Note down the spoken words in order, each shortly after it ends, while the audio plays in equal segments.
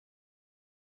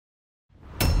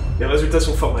Les résultats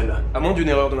sont formels. À moins d'une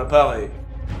erreur de ma part, et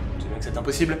je sais bien que c'est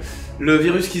impossible, le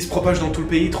virus qui se propage dans tout le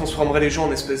pays transformerait les gens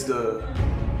en espèce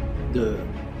de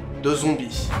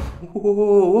zombies.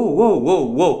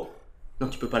 Wow. Non,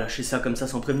 tu peux pas lâcher ça comme ça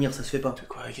sans prévenir, ça se fait pas. De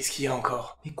quoi? Qu'est-ce qu'il y a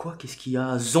encore? Mais quoi? Qu'est-ce qu'il y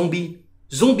a? Zombie?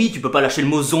 Zombie, tu peux pas lâcher le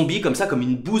mot zombie comme ça, comme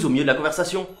une bouse au milieu de la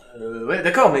conversation. Ouais,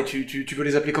 d'accord, mais tu veux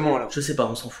les appeler comment, alors? Je sais pas,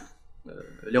 on s'en fout.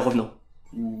 Les revenants.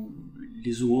 Ou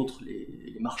les autres,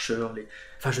 les marcheurs, les...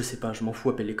 Enfin, je sais pas, je m'en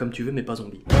fous, appelle-les comme tu veux, mais pas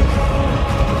zombies.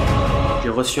 J'ai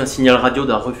reçu un signal radio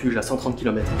d'un refuge à 130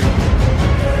 km.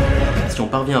 Si on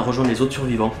parvient à rejoindre les autres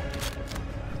survivants,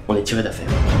 on est tiré d'affaire.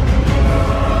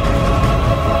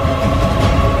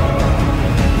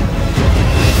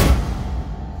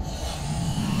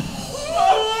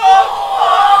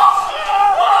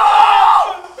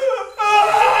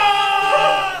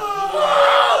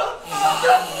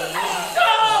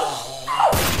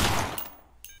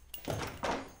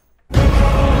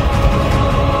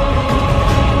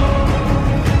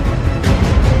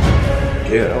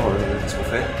 Ok, alors, qu'est-ce qu'on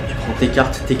fait? Tu prends tes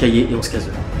cartes, tes cahiers et on se casse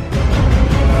de là.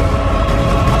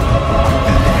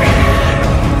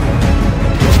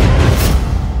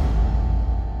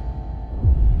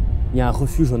 Il y a un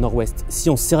refuge au nord-ouest. Si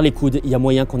on se serre les coudes, il y a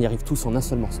moyen qu'on y arrive tous en un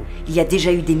seul morceau. Il y a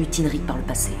déjà eu des mutineries par le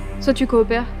passé. Soit tu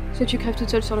coopères, soit tu crèves toute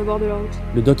seule sur le bord de la route.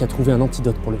 Le doc a trouvé un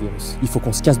antidote pour le virus. Il faut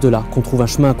qu'on se casse de là, qu'on trouve un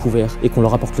chemin à couvert et qu'on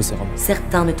leur apporte le sérum.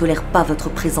 Certains ne tolèrent pas votre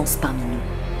présence parmi nous.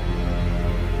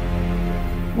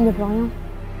 Il ne peut rien.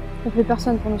 On ne fait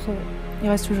personne pour nous sauver. Il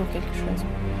reste toujours quelque chose.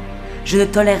 Je ne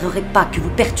tolérerai pas que vous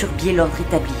perturbiez l'ordre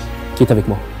établi. Qui est avec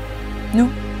moi? Nous.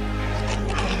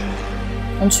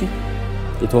 On te suit.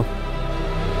 Et toi?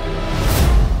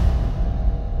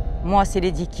 Moi, c'est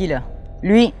Lady Kill.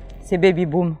 Lui, c'est Baby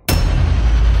Boom.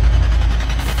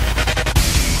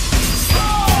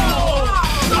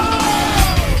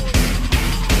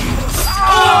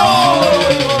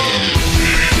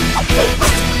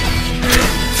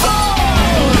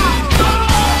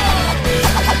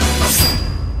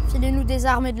 Filez-nous des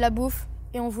armes et de la bouffe,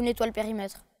 et on vous nettoie le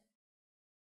périmètre.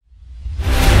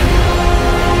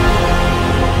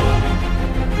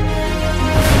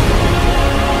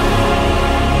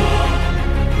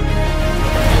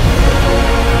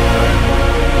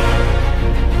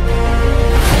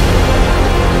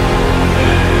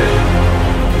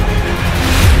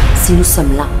 Si nous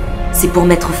sommes là, c'est pour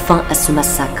mettre fin à ce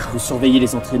massacre. Vous surveillez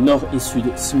les entrées nord et sud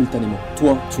simultanément.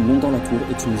 Toi, tu montes dans la tour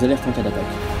et tu nous alertes en cas d'attaque.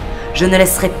 Je ne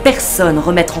laisserai personne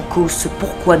remettre en cause ce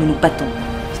pourquoi nous nous battons.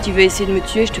 Si tu veux essayer de me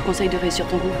tuer, je te conseille de réussir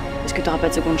ton coup, parce que t'auras pas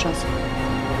de seconde chance.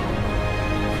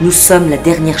 Nous sommes la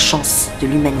dernière chance de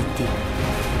l'humanité.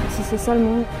 Si c'est ça le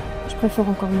monde, je préfère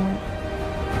encore mourir.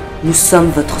 Nous sommes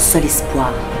votre seul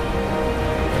espoir.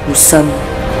 Nous sommes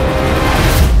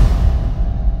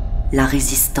la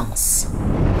résistance.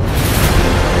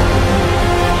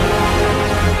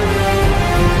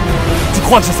 Tu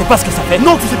crois que je sais pas ce que ça fait?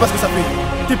 Non, tu sais pas ce que ça fait.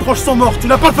 Tes proches sont morts, tu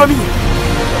n'as pas de famille.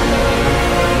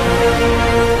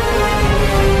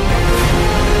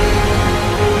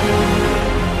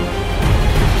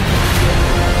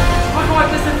 Tu crois qu'on va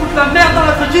te laisser foutre la merde dans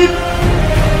notre équipe?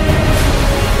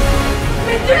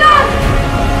 Mais tu l'as!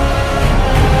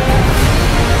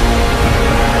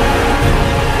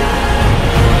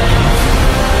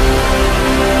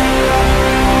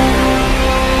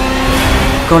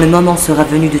 Quand le moment sera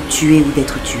venu de tuer ou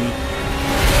d'être tué,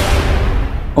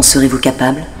 en serez-vous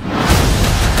capable ?